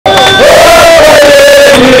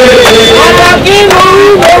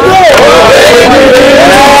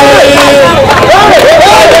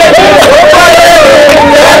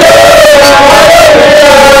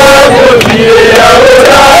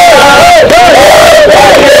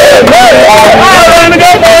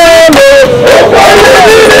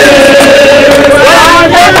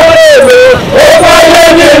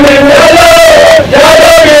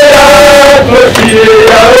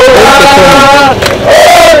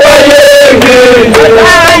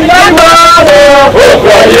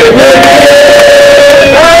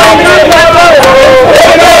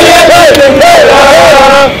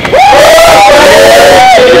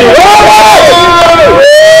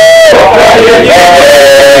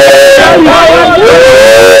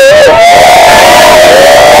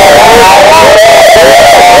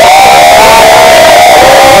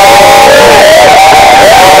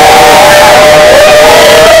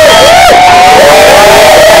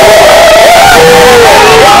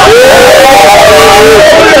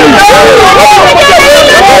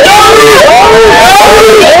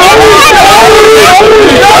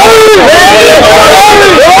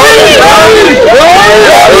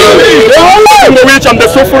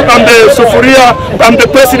I'm the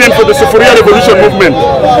president for the Sufuria Revolution Movement.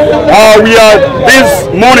 We are this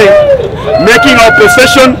morning making our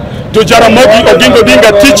procession to Jaramogi Oginga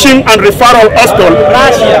Odinga Teaching and Referral Hospital,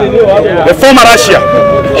 the former Russia,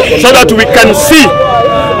 so that we can see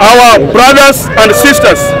our brothers and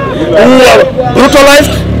sisters who are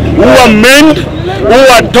brutalized, who are maimed, who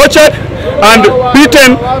are tortured and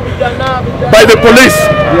beaten by the police.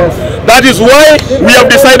 That is why we have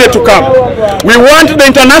decided to come. We want the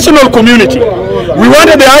international community, we want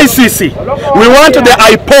the ICC, we want the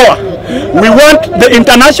IPOA, we want the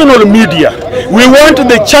international media, we want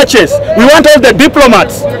the churches, we want all the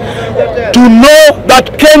diplomats to know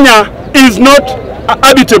that Kenya is not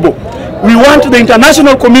habitable. We want the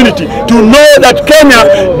international community to know that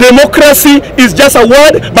Kenya democracy is just a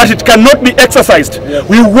word, but it cannot be exercised.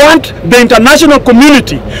 We want the international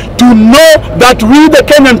community to know that we, the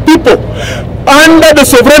Kenyan people, under the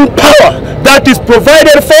sovereign power that is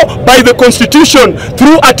provided for by the Constitution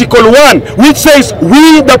through Article 1, which says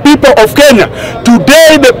we, the people of Kenya.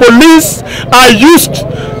 Today the police are used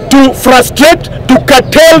to frustrate, to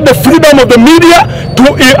curtail the freedom of the media, to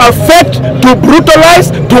affect, to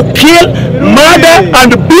brutalize, to kill, murder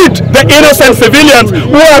and beat the innocent civilians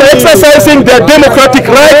who are exercising their democratic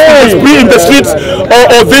right to be in the streets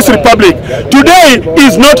of this republic. Today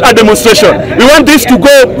is not a demonstration. We want this to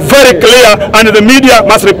go very clear, and the media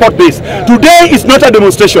must report this. Today is not a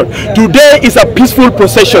demonstration. Today is a peaceful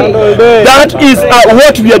procession. That is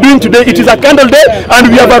what we are doing today. It is a candle day,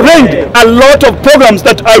 and we have arranged a lot of programs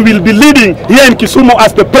that I will be leading here in Kisumu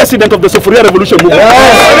as the president of the Sufuria Revolution Movement.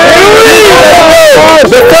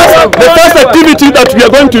 The first activity that we are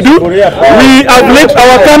going to do, we have lit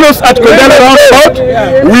our candles at Kodela roundabout.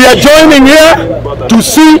 We are joining here to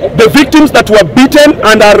see the victims that were beaten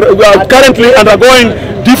and are currently undergoing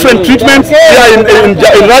different treatments here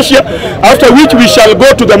in Russia, after which we shall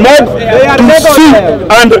go to the morgue to see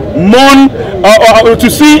and mourn, to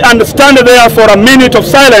see and stand there for a minute of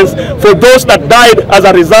silence for those that died as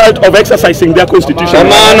a result of exercising their constitution.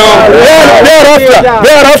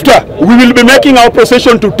 Thereafter, we will be making our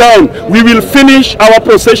procession to town. We will finish our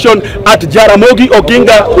procession at Jaramogi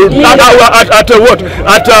Oginga,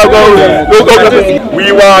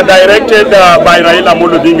 we were directed by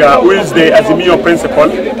Raila'S, who is the Azimio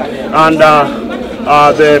principal and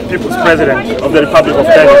the People's President of the Republic of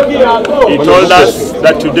Kenya. He told us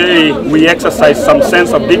that today we exercise some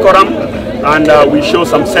sense of decorum and we show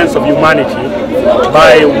some sense of humanity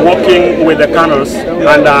by walking with the candles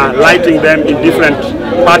and lighting them in different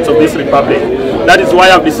parts of this republic. That is why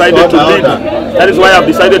I've decided to lead. That is why I've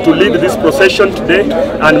decided to lead this procession today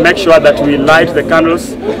and make sure that we light the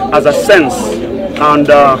candles as a sense and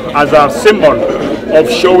as a symbol of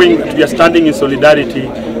showing that we are standing in solidarity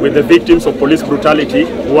with the victims of police brutality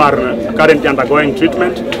who are currently undergoing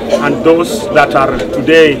treatment and those that are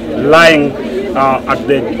today lying at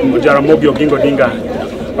the Jaramogi Oginga Odinga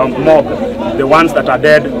mob, the ones that are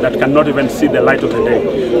dead that cannot even see the light of the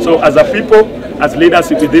day. So as a people, as leaders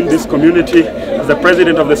within this community, as the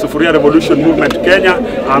president of the Sufuria Revolution Movement Kenya,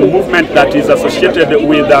 a movement that is associated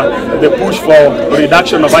with the push for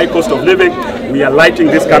reduction of high cost of living, we are lighting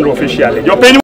this candle officially.